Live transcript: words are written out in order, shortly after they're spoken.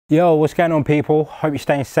Yo, what's going on, people? Hope you're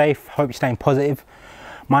staying safe, hope you're staying positive.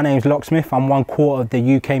 My name's Locksmith. I'm 1/4 of the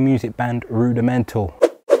UK music band Rudimental.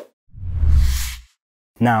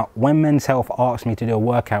 Now, when Men's Health asked me to do a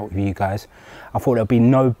workout with you guys, I thought there'd be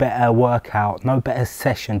no better workout, no better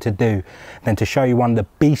session to do than to show you one of the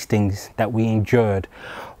beastings that we endured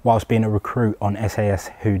whilst being a recruit on SAS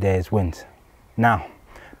Who Dares Wins. Now,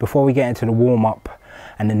 before we get into the warm-up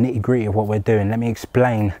and the nitty-gritty of what we're doing, let me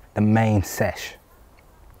explain the main sesh.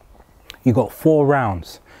 You got 4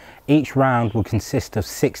 rounds. Each round will consist of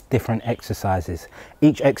 6 different exercises.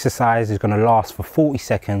 Each exercise is going to last for 40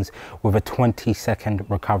 seconds with a 20-second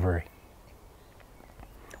recovery.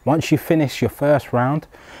 Once you finish your first round,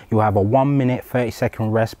 you'll have a 1 minute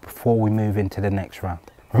 30-second rest before we move into the next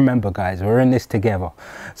round. Remember guys, we're in this together.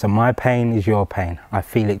 So my pain is your pain. I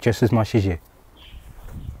feel it just as much as you.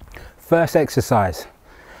 First exercise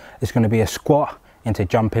is going to be a squat into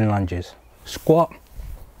jumping lunges. Squat,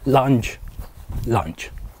 lunge, lunge.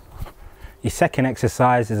 Your second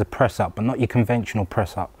exercise is a press up, but not your conventional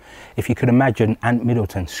press up. If you could imagine Ant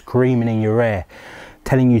Middleton screaming in your ear,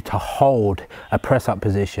 telling you to hold a press up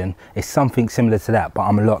position, it's something similar to that, but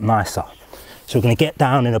I'm a lot nicer. So we're going to get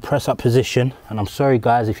down in a press up position, and I'm sorry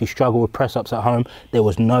guys if you struggle with press ups at home, there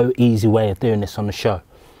was no easy way of doing this on the show.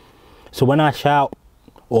 So when I shout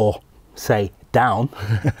or say down,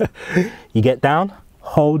 you get down,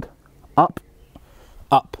 hold, up,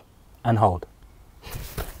 up and hold.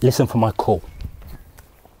 Listen for my call.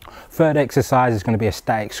 Third exercise is going to be a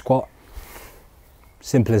static squat.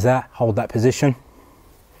 Simple as that, hold that position.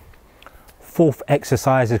 Fourth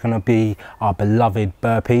exercise is going to be our beloved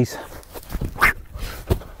burpees.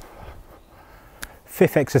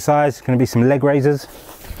 Fifth exercise is going to be some leg raises.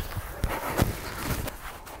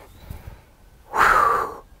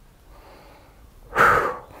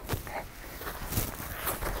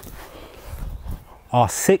 Our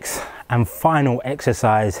sixth and final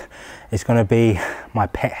exercise is going to be my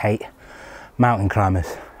pet hate, mountain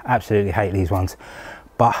climbers. Absolutely hate these ones,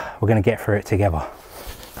 but we're going to get through it together.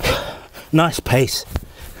 Nice pace.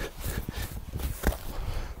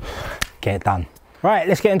 Get it done. Right,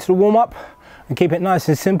 let's get into the warm-up and keep it nice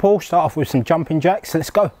and simple. Start off with some jumping jacks. Let's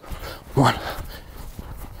go. 1.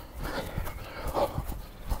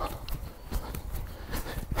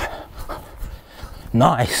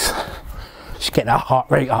 Nice. Just get that heart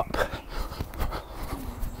rate up.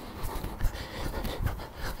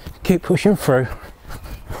 Keep pushing through.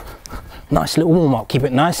 Nice little warm up, keep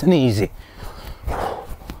it nice and easy.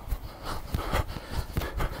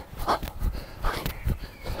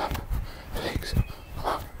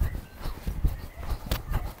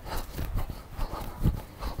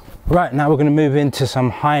 Right, now we're going to move into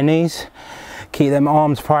some high knees. Keep them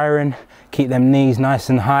arms firing, keep them knees nice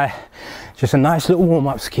and high. Just a nice little warm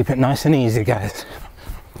up to keep it nice and easy, guys.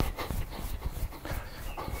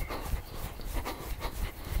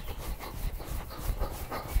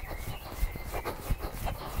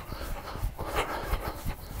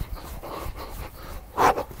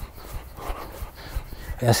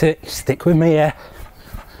 That's it, stick with me, yeah.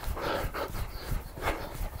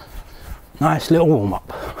 Nice little warm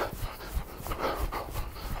up.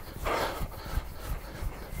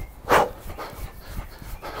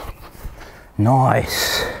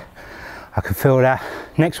 Nice. I can feel that.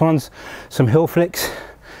 Next one's some heel flicks.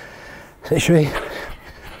 Literally,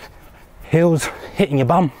 heels hitting your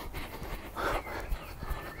bum.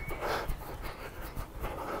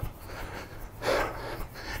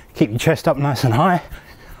 Keep your chest up nice and high.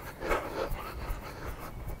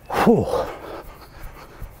 Whew.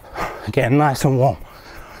 Getting nice and warm.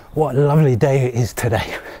 What a lovely day it is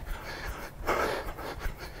today.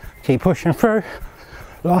 Keep pushing through.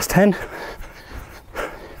 Last 10.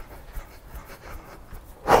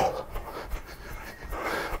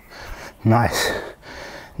 Nice.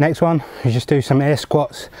 Next one, we just do some air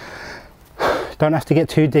squats. Don't have to get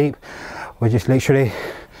too deep. We're just literally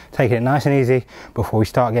taking it nice and easy before we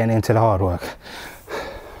start getting into the hard work.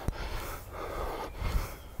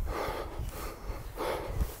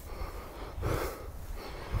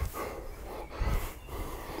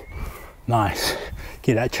 Nice.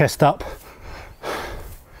 Get that chest up.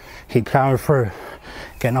 Keep powering through.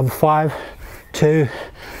 Get another 5, 2,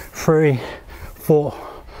 3, 4,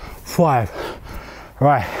 5.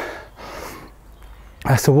 Right,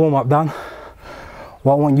 that's the warm-up done.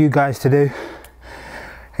 What I want you guys to do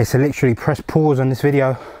is to literally press pause on this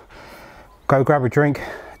video, go grab a drink,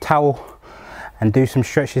 a towel, and do some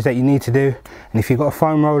stretches that you need to do. And if you've got a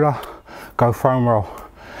foam roller, go foam roll,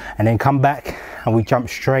 and then come back and we jump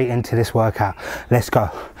straight into this workout. Let's go.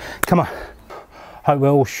 Come on. Hope we're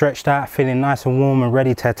all stretched out, feeling nice and warm and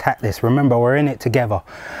ready to attack this. Remember, we're in it together.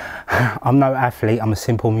 I'm no athlete, I'm a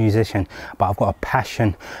simple musician, but I've got a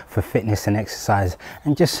passion for fitness and exercise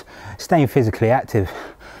and just staying physically active.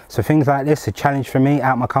 So things like this, a challenge for me,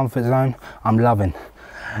 out my comfort zone, I'm loving.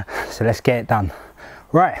 So let's get it done.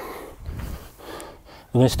 Right,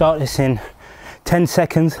 we're going to start this in 10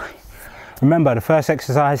 seconds. Remember, the first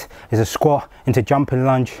exercise is a squat into jumping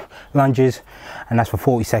lunges, and that's for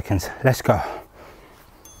 40 seconds. Let's go.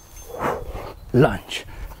 Lunge,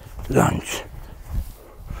 lunge.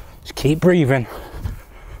 Just keep breathing.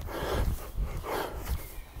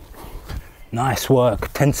 Nice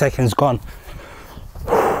work. 10 seconds gone.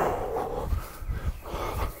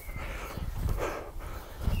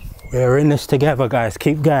 We're in this together, guys.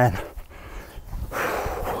 Keep going.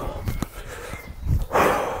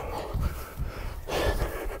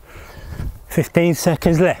 "15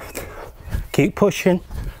 seconds left. Keep pushing.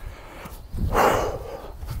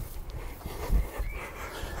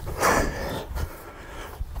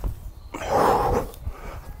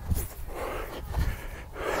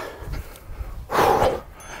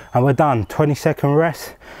 And we're done. 20-second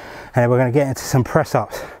rest, and then we're going to get into some press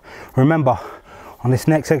ups. Remember, on this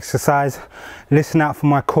next exercise, listen out for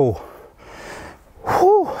my call.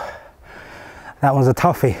 Whew. That one's a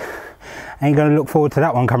toughie. Ain't going to look forward to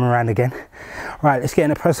that one coming around again. Right, let's get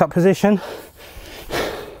in a press up position.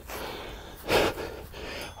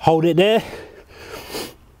 Hold it there.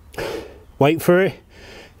 Wait for it.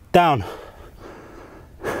 Down.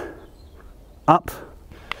 Up.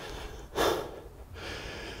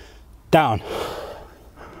 Down.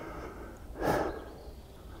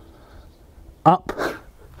 Up.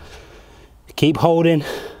 Keep holding.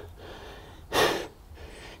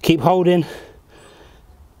 Keep holding.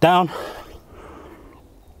 Down.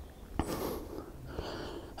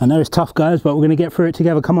 I know it's tough, guys, but we're going to get through it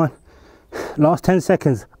together. Come on. Last 10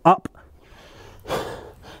 seconds. Up.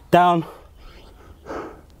 Down.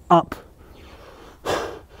 Up.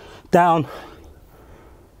 Down.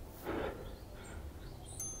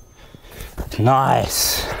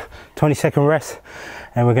 Nice. 20-second rest,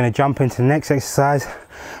 and we're going to jump into the next exercise,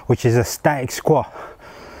 which is a static squat.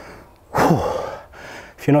 Whew.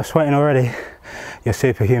 If you're not sweating already, you're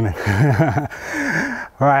superhuman.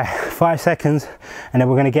 Right, 5 seconds, and then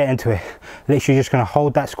we're going to get into it. Literally just going to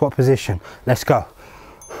hold that squat position. Let's go.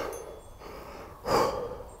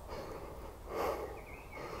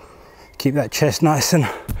 Keep that chest nice and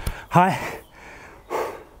high.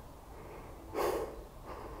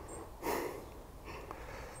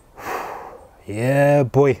 Yeah,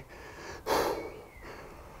 boy.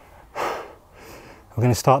 We're going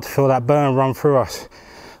to start to feel that burn run through us.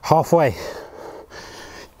 Halfway.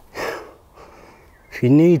 If you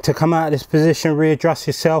need to come out of this position, readjust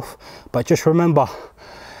yourself, but just remember,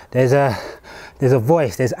 there's a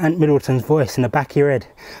voice, there's Ant Middleton's voice in the back of your head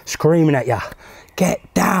screaming at you, get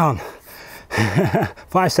down.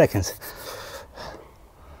 5 seconds.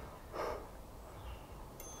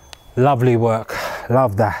 Lovely work,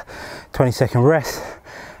 love that. 20-second rest,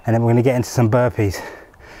 and then we're going to get into some burpees.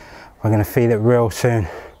 We're going to feel it real soon.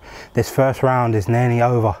 This first round is nearly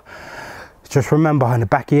over. Just remember, in the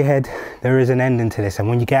back of your head, there is an ending to this, and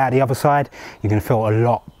when you get out the other side, you're going to feel a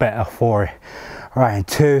lot better for it. All right, in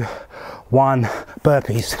 2, 1,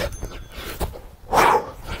 burpees.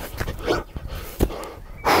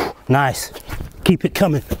 Nice. Keep it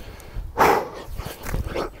coming.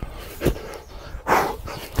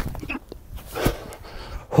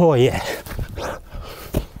 Oh yeah.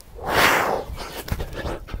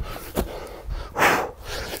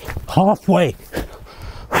 Halfway.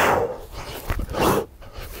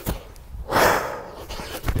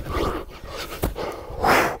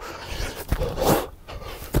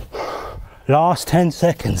 Last 10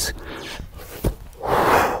 seconds.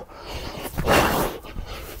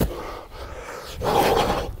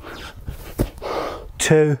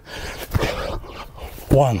 2,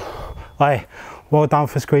 1. Hey, well done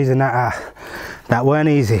for squeezing that out. That weren't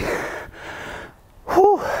easy.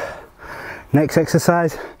 Whew. Next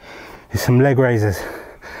exercise is some leg raises,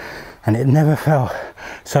 and it never felt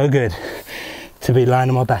so good to be lying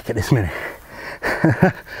on my back at this minute.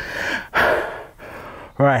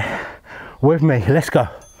 Right, with me, let's go.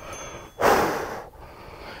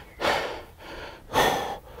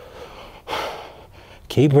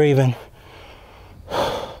 Keep breathing.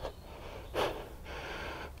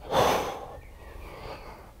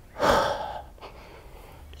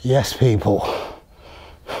 Yes, people.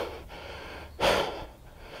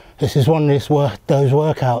 This is one of those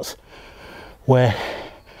workouts where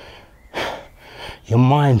your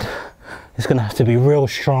mind is going to have to be real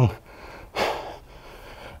strong,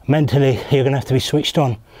 mentally you're gonna have to be switched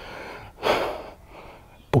on,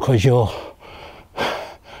 because your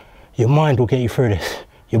mind will get you through this.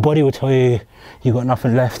 Your body will tell you you've got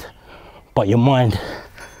nothing left, but your mind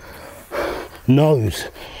knows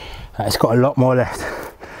that it's got a lot more left.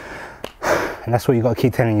 And that's what you've got to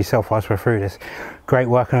keep telling yourself whilst we're through this. Great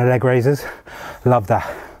work on the leg raisers. Love that.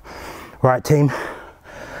 Right team,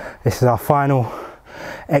 this is our final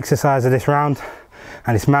exercise of this round,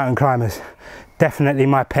 and it's mountain climbers. Definitely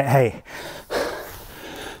my pet hate.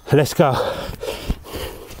 So let's go.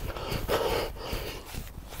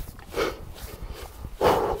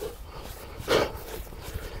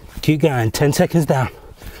 Keep going, 10 seconds down.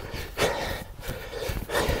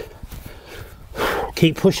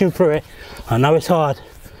 Keep pushing through it. I know it's hard.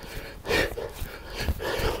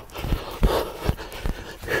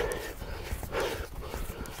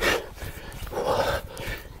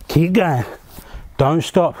 Keep going. Don't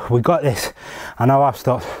stop. We got this. I know I've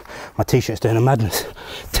stopped. My t-shirt's doing a madness.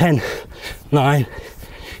 10, 9,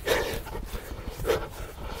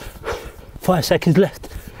 5 seconds left.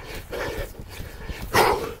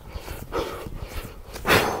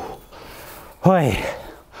 Oi.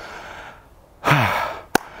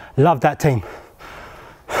 Love that team.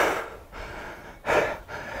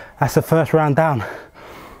 That's the first round down,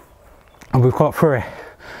 and we've got through it.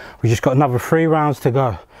 We just got another 3 rounds to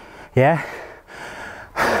go. Yeah,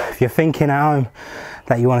 if you're thinking at home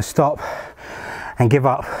that you want to stop and give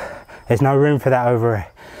up, there's no room for that over here.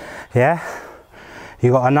 Yeah,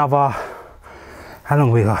 you got another, how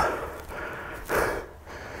long we got?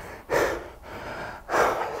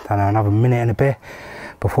 Don't know, another minute and a bit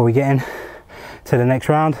before we get in to the next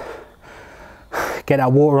round. Get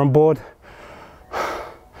that water on board.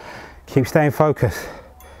 Keep staying focused.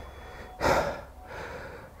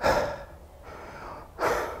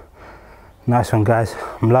 Nice one, guys.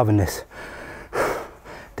 I'm loving this.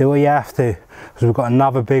 Do what you have to, because we've got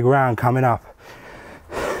another big round coming up,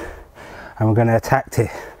 and we're going to attack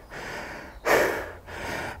it.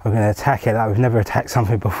 We're going to attack it like we've never attacked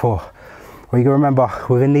something before. Well, you can remember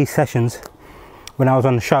within these sessions, when I was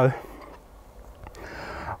on the show,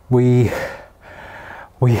 we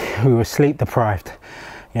were sleep deprived.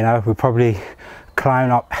 You know, we probably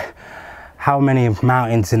climbed up how many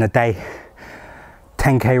mountains in a day?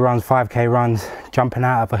 10k runs, 5k runs, jumping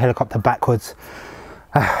out of a helicopter backwards.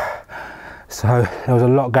 So there was a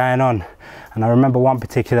lot going on, and I remember one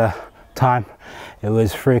particular time, it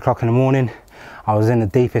was 3 o'clock in the morning. I was in the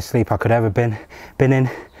deepest sleep I could ever been in,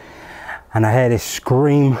 and I heard this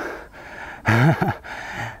scream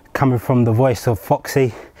coming from the voice of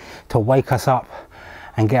Foxy to wake us up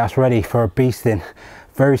and get us ready for a beasting,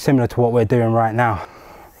 very similar to what we're doing right now.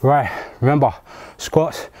 Right, remember,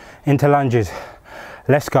 squats into lunges.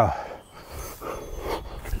 Let's go.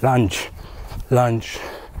 Lunge, lunge.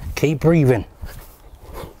 Keep breathing.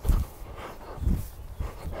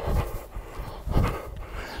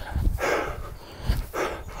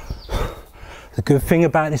 The good thing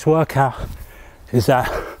about this workout is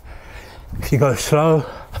that if you go slow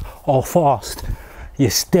or fast, you're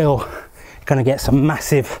still going to get some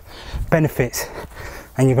massive benefits,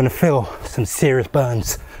 and you're going to feel some serious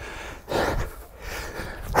burns.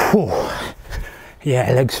 Whew.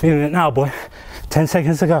 Yeah, legs feeling it now, boy. 10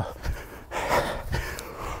 seconds to go.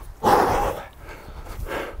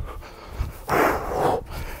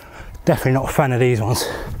 Definitely not a fan of these ones.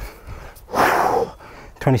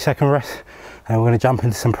 20-second rest, and we're going to jump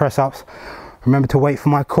into some press ups. Remember to wait for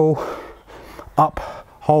my call. Up,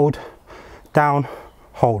 hold, down,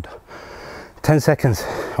 hold. 10 seconds,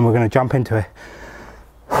 and we're going to jump into it.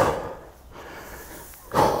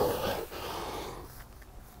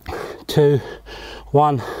 2,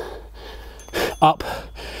 1, up,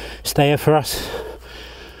 stay here for us.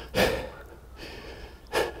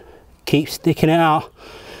 Keep sticking it out.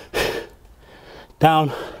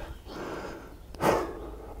 Down.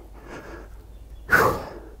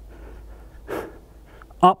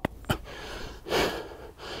 Up.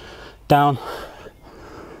 Down.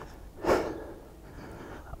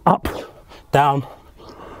 Up. Down.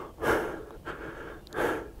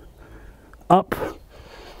 Up.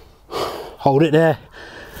 Hold it there.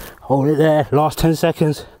 Hold it there. Last 10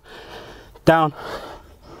 seconds. Down.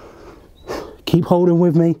 Keep holding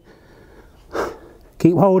with me.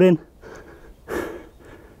 Keep holding.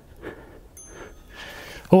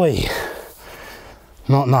 Oi.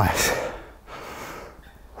 Not nice.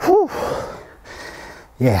 Whew.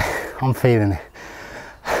 Yeah, I'm feeling it.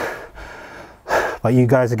 But you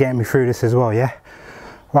guys are getting me through this as well, yeah?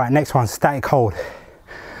 Right, next one, static hold.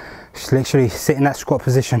 Just literally sit in that squat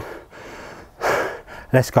position.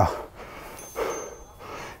 Let's go.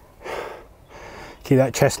 Keep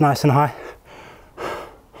that chest nice and high.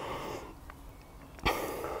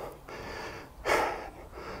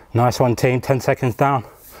 Nice one, team. 10 seconds down.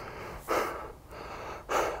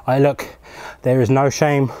 Look, there is no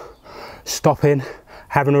shame stopping,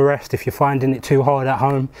 having a rest if you're finding it too hard at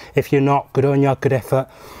home. If you're not, good on you, good effort.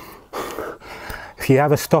 If you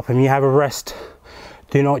have a stop and you have a rest,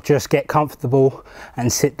 do not just get comfortable and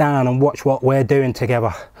sit down and watch what we're doing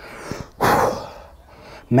together.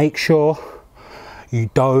 Make sure you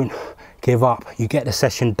don't give up. You get the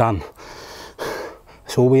session done.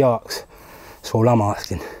 That's all we ask. That's all I'm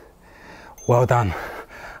asking. Well done.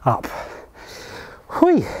 Up.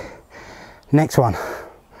 Whee. Next one.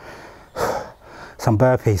 Some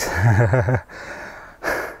burpees.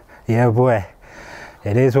 Yeah boy,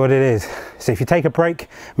 it is what it is. So if you take a break,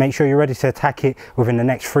 make sure you're ready to attack it within the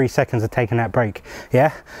next 3 seconds of taking that break.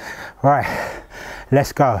 Yeah? Right,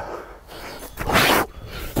 let's go.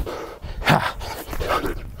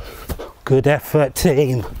 Good effort,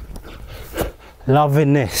 team.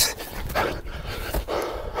 Loving this.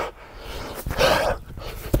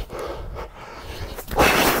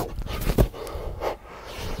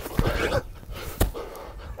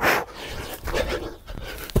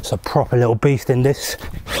 It's a proper little beast in this.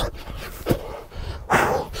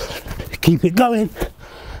 Keep it going.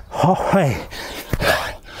 Halfway.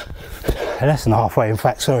 Less than halfway, in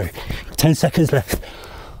fact, sorry. 10 seconds left.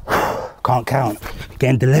 Can't count.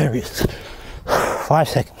 Getting delirious. 5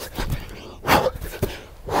 seconds.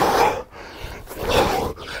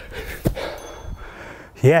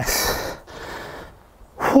 Yes.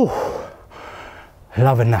 Whew.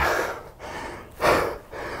 Loving that.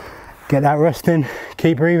 Get that rest in.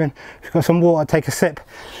 Keep breathing. If you've got some water, take a sip.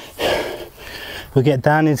 We'll get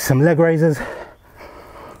down into some leg raises.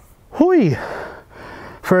 Hui.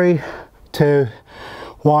 3, 2,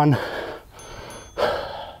 1.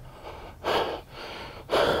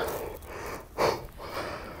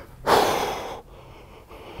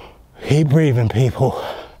 Keep breathing, people.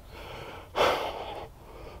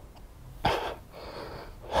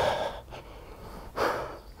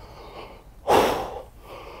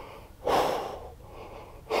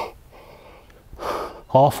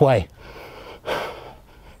 Halfway.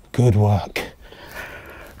 Good work.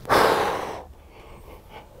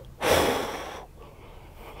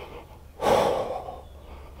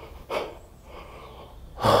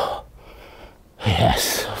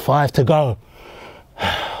 Yes, 5 to go.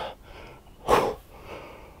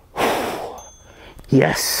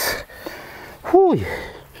 Yes. Whew.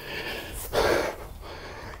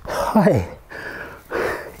 Hi.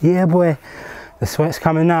 Yeah boy, the sweat's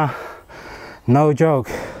coming now. No joke.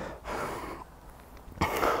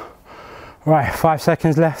 Right, 5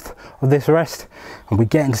 seconds left of this rest and we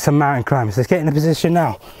get into some mountain climbers. Let's get in the position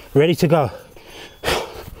now. Ready to go.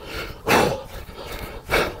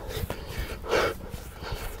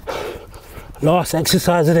 Last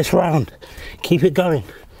exercise of this round. Keep it going.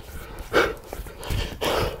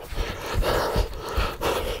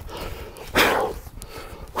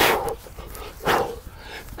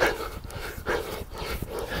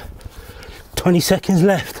 "20 seconds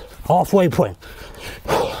left, halfway point."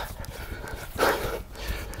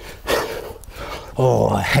 Oh,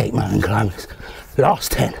 I hate mountain climbers.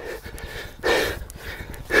 Last 10.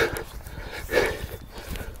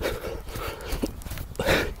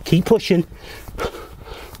 Keep pushing.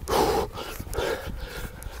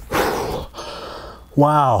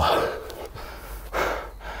 Wow.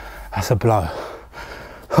 That's a blow.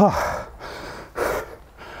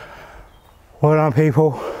 Well done,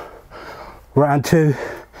 people. Round 2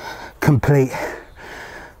 complete.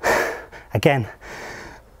 Again,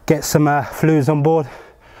 get some fluids on board.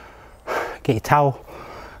 Get your towel.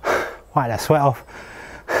 Wipe that sweat off.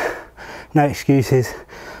 No excuses.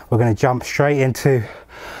 We're going to jump straight into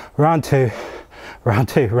round 3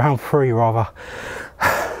 rather.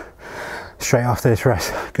 Straight after this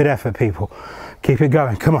rest. Good effort, people. Keep it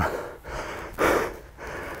going. Come on.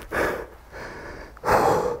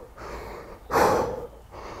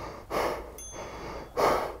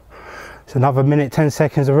 It's another minute, 10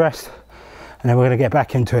 seconds of rest, and then we're going to get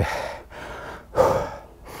back into it.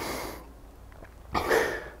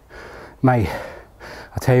 Mate,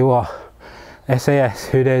 I tell you what, SAS,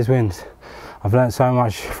 who dares wins. I've learned so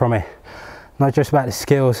much from it. Not just about the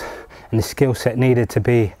skills and the skill set needed to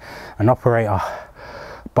be an operator,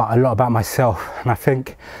 but a lot about myself. And I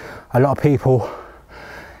think a lot of people,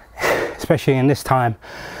 especially in this time,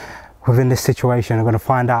 within this situation, are going to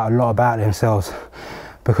find out a lot about themselves,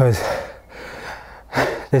 because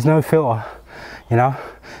there's no filter, you know.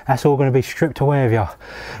 That's all going to be stripped away of you.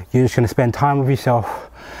 You're just going to spend time with yourself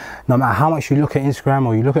no matter how much you look at Instagram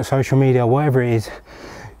or you look at social media, whatever it is,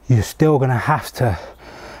 you're still gonna have to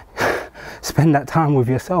spend that time with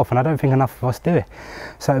yourself, and I don't think enough of us do it.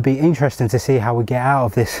 So it'd be interesting to see how we get out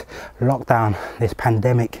of this lockdown, this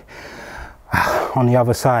pandemic, on the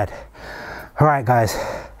other side. All right, guys,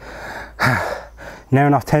 near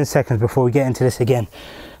enough 10 seconds before we get into this again.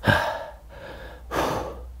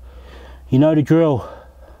 You know the drill.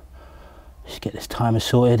 Let's get this timer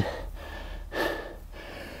sorted.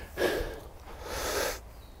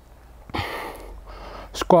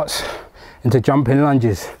 Squats into jumping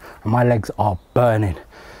lunges, and my legs are burning.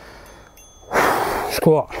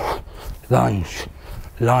 Squat, lunge,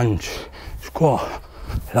 lunge, squat,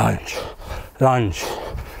 lunge, lunge.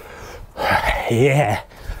 Yeah,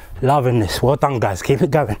 loving this. Well done, guys. Keep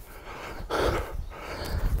it going.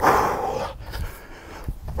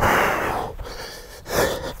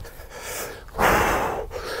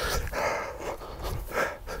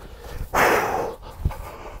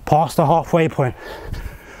 Past the halfway point.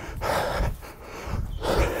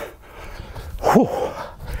 Whew.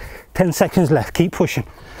 10 seconds left. Keep pushing.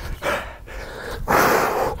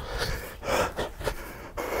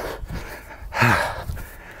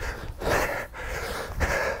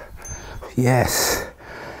 Yes.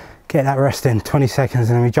 Get that rest in. 20 seconds,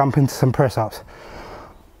 and then we jump into some press ups.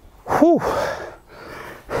 Whew.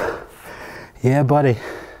 Yeah, buddy.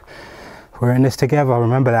 We're in this together.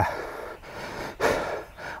 Remember that.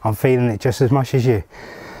 I'm feeling it just as much as you.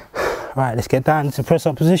 Right, let's get down into press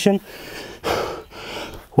up position.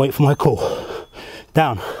 Wait for my call.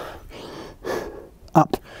 Down,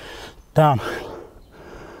 up, down,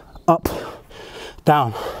 up,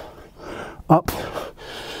 down, up,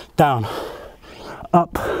 down,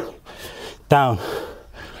 up, down,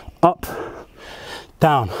 up,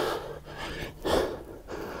 down.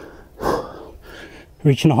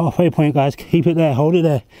 Reaching the halfway point, guys. Keep it there, hold it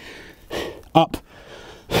there. Up,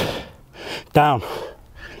 down,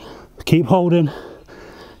 keep holding.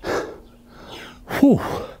 Whew.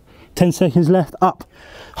 10 seconds left. Up,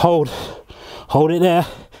 hold it there,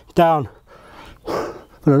 down.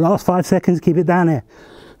 For the last 5 seconds, keep it down there.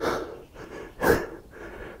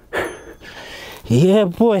 Yeah,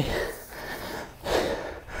 boy.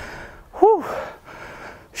 Whew.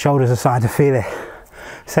 Shoulders are starting to feel it.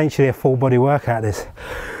 Essentially a full body workout, this.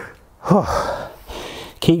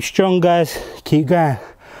 Keep strong, guys, keep going.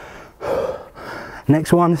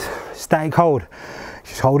 Next one's static hold.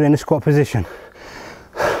 Just hold it in the squat position.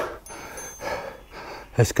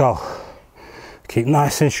 Let's go. Keep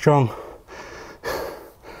nice and strong.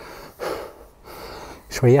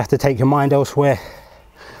 It's where you have to take your mind elsewhere.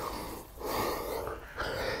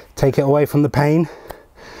 Take it away from the pain.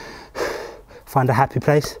 Find a happy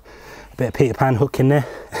place. A bit of Peter Pan hook in there.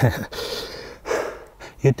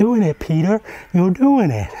 You're doing it, Peter. You're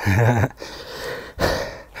doing it.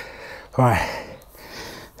 All right.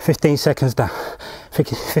 15 seconds down.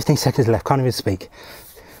 15 seconds left. Can't even speak.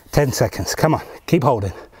 10 seconds. Come on. Keep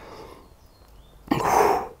holding.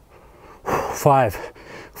 5,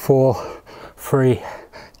 4, 3,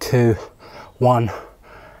 2, 1,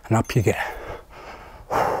 and up you get.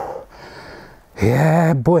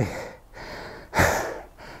 Yeah, boy.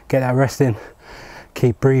 Get that rest in.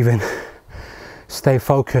 Keep breathing. Stay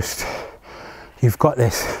focused. You've got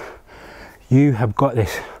this. You have got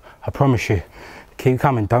this. I promise you. Keep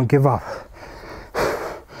coming. Don't give up.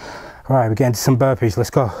 All right, we're getting to some burpees. Let's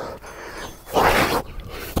go.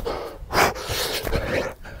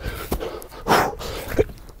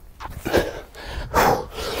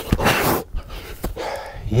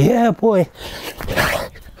 Yeah, boy.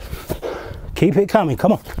 Keep it coming.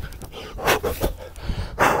 Come on.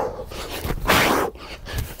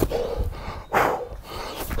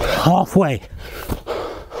 Halfway.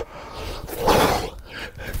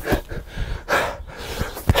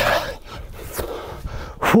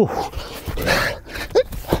 Whew.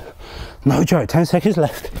 No joke, 10 seconds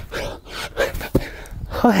left.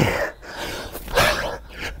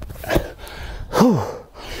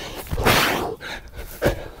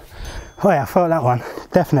 Oh yeah, I felt that one,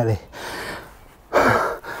 definitely.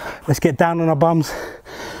 Let's get down on our bums,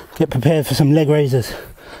 get prepared for some leg raises.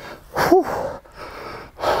 Whew.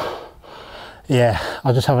 Yeah,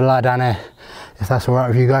 I'll just have a lie down there, if that's all right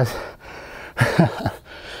with you guys.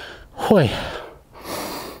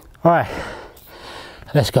 All right,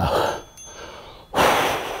 let's go.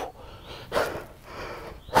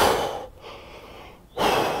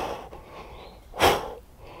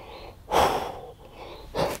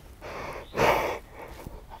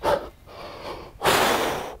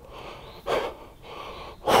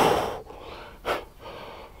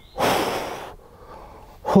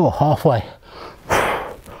 Oh, halfway.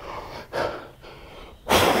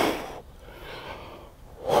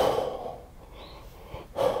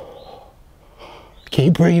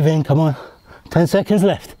 Breathe in, come on. 10 seconds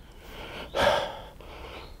left.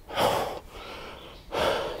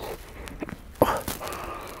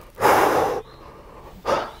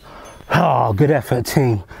 Oh, good effort,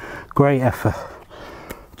 team. Great effort.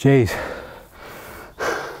 Jeez.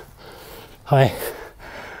 Hey,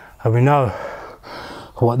 and we know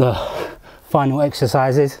what the final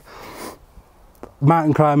exercise is.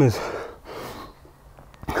 Mountain climbers.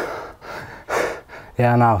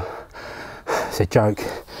 Yeah, I know. It's a joke.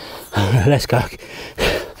 Let's go.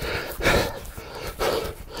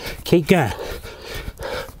 Keep going.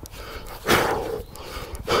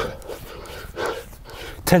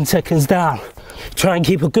 Ten seconds down. Try and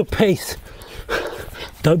keep a good pace.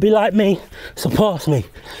 Don't be like me, surpass me.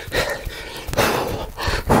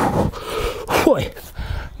 Boy,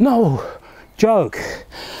 no joke.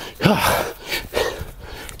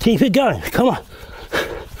 Keep it going, come on.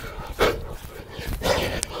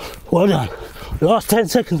 Well done. Last 10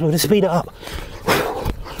 seconds, we're gonna speed it up.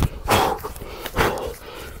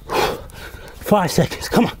 5 seconds,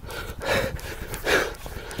 come on.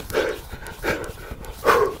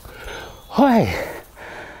 Hi.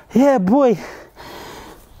 Yeah, boy.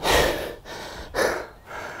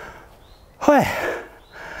 Hi.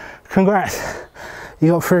 Congrats.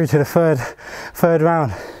 You got through to the third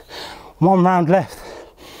round. 1 round left.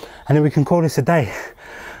 And then we can call this a day.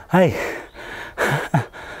 Hey.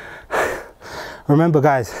 Remember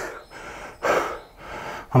guys,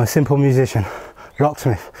 I'm a simple musician,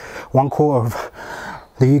 Locksmith, 1/4 of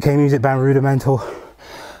the UK music band Rudimental.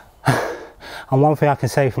 And one thing I can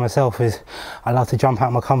say for myself is I love to jump out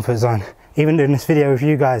of my comfort zone. Even doing this video with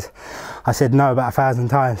you guys, I said no about 1,000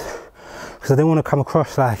 times because I didn't want to come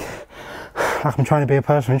across like I'm trying to be a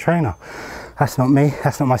personal trainer. That's not me,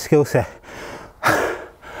 that's not my skill set.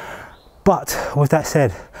 But with that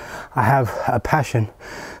said, I have a passion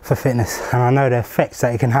for fitness and I know the effects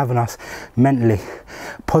that it can have on us mentally,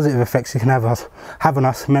 positive effects it can have on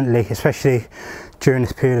us mentally, especially during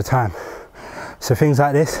this period of time. So things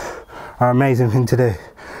like this are an amazing thing to do.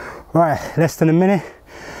 Right, less than a minute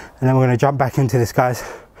and then we're going to jump back into this, guys.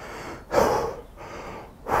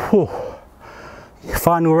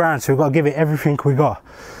 Final round, so we've got to give it everything we got.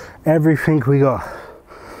 Everything we got.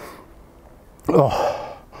 Oh.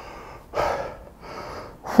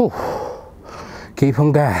 Whew. Keep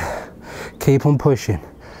on going, keep on pushing.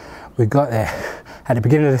 We got there. At the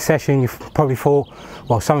beginning of the session, you probably thought,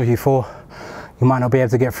 well, some of you thought, you might not be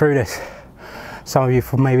able to get through this. Some of you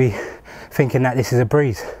maybe thinking that this is a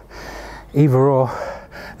breeze. Either or,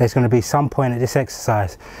 there's going to be some point at this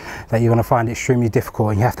exercise that you're going to find extremely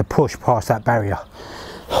difficult and you have to push past that barrier.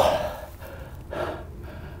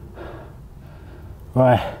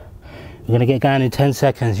 Right, we're going to get going in 10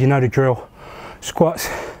 seconds. You know the drill. Squats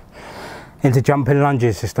into jumping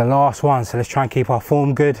lunges, it's the last one, so let's try and keep our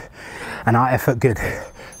form good and our effort good.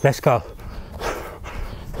 Let's go.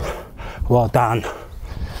 Well done.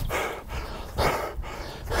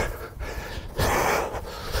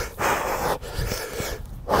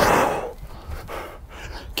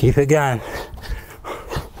 Keep it going.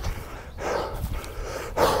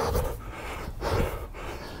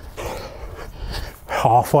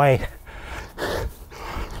 Halfway.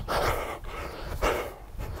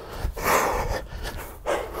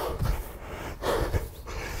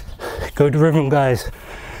 Good rhythm, guys.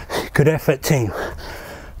 Good effort, team.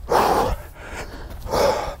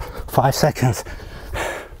 5 seconds.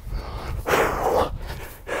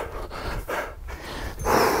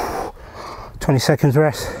 20 seconds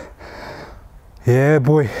rest. Yeah,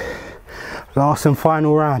 boy. Last and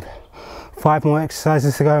final round. 5 more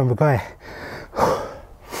exercises to go and we're going.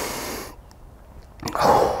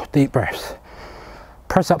 Deep breaths.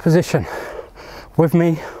 Press up position with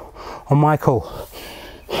me on my call.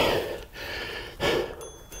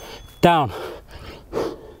 Down.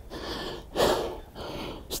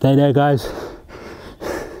 Stay there, guys.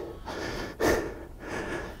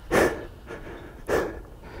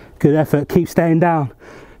 Good effort, keep staying down.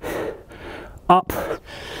 Up.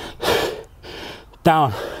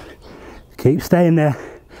 Down. Keep staying there.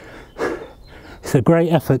 It's a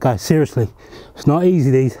great effort, guys, seriously. It's not easy,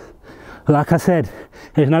 these. Like I said,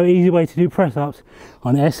 there's no easy way to do press-ups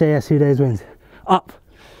on SAS 2 days wins. Up.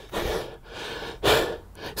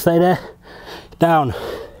 Stay there, down,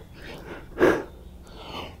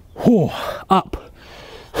 up,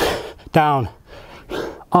 down,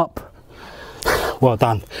 up. Well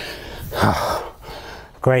done.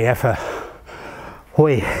 Great effort.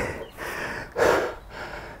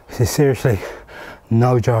 This is seriously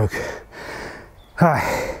no joke.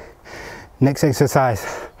 Alright, next exercise,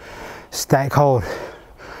 static hold.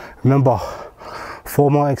 Remember, 4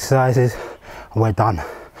 more exercises, and we're done.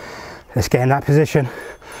 Let's get in that position.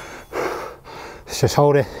 Let's just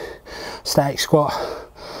hold it. Static squat.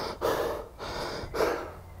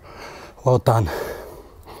 Well done.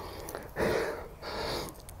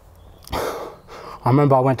 I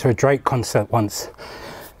remember I went to a Drake concert once,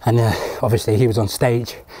 and obviously he was on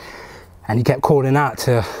stage and he kept calling out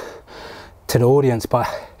to the audience, but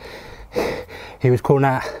he was calling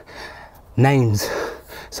out names.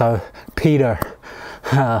 So Peter,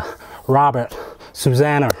 Robert,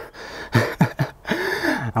 Susanna.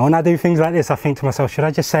 And when I do things like this, I think to myself, should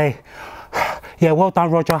I just say, yeah, well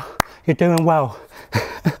done, Roger, you're doing well.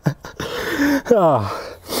 Oh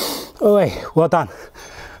wait, well done.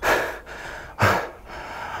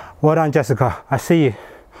 Well done, Jessica. I see you.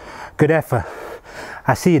 Good effort.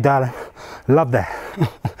 I see you, darling. Love that.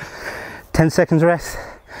 10 seconds rest.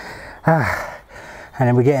 And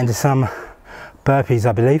then we get into some burpees,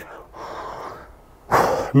 I believe.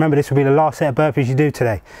 Remember, this will be the last set of burpees you do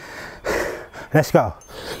today. Let's go.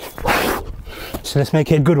 So let's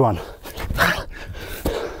make it a good one.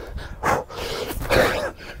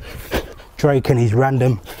 Drake and his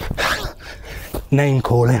random name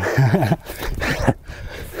calling.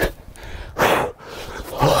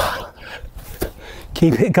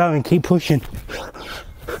 Keep it going, keep pushing.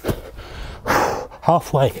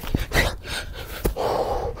 Halfway.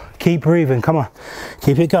 Keep breathing, come on.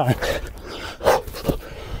 Keep it going.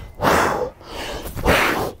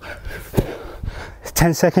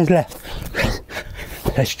 10 seconds left.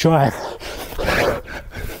 Let's drive.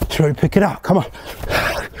 Through, pick it up, come on.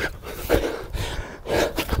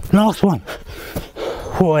 Last one.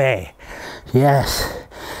 Way. Yes.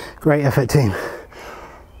 Great effort, team.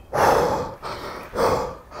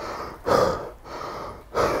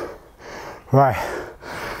 Right,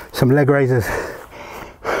 some leg raises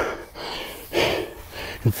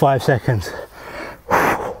in 5 seconds.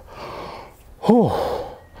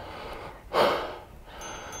 Oh.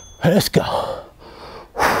 Let's go.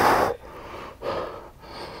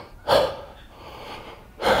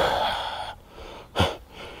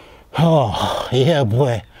 Oh, yeah,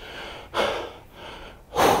 boy.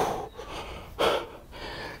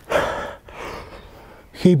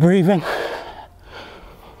 Keep breathing.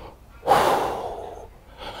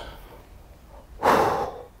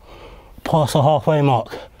 Past the halfway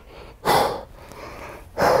mark.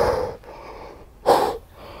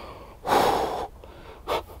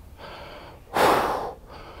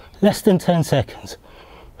 Less than 10 seconds.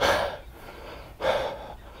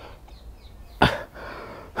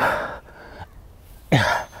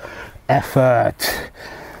 Effort.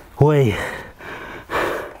 Wait.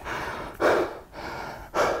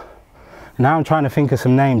 Now I'm trying to think of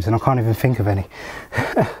some names and I can't even think of any.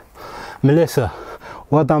 Melissa.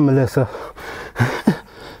 Well done, Melissa.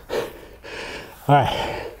 All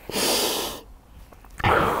right.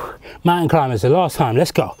 Mountain climbers, the last time.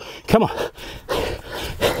 Let's go. Come on.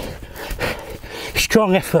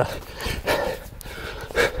 Strong effort.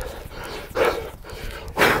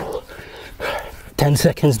 Ten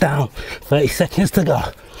seconds down, 30 seconds to go.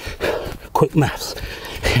 Quick maths.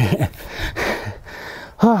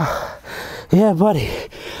 Oh, yeah, buddy.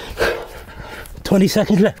 20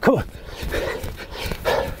 seconds left, come on.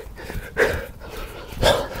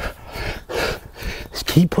 Let's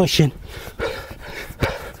keep pushing.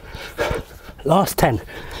 Last 10.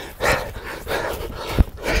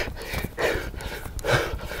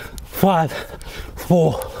 5,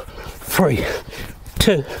 4, 3,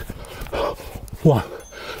 2, 1.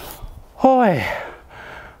 Oi!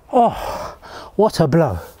 Oh, what a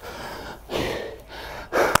blow.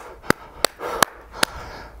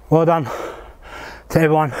 Well done to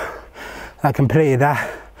everyone that completed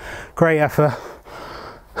that. Great effort.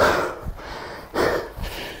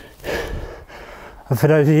 And for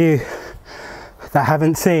those of you that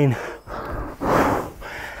haven't seen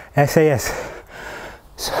SAS,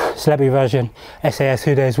 celebrity version, SAS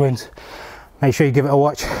Who Dares Wins, make sure you give it a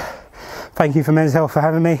watch. Thank you for Men's Health for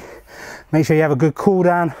having me. Make sure you have a good cool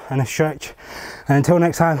down and a stretch. And until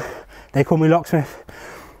next time, they call me Locksmith.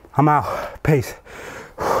 I'm out. Peace.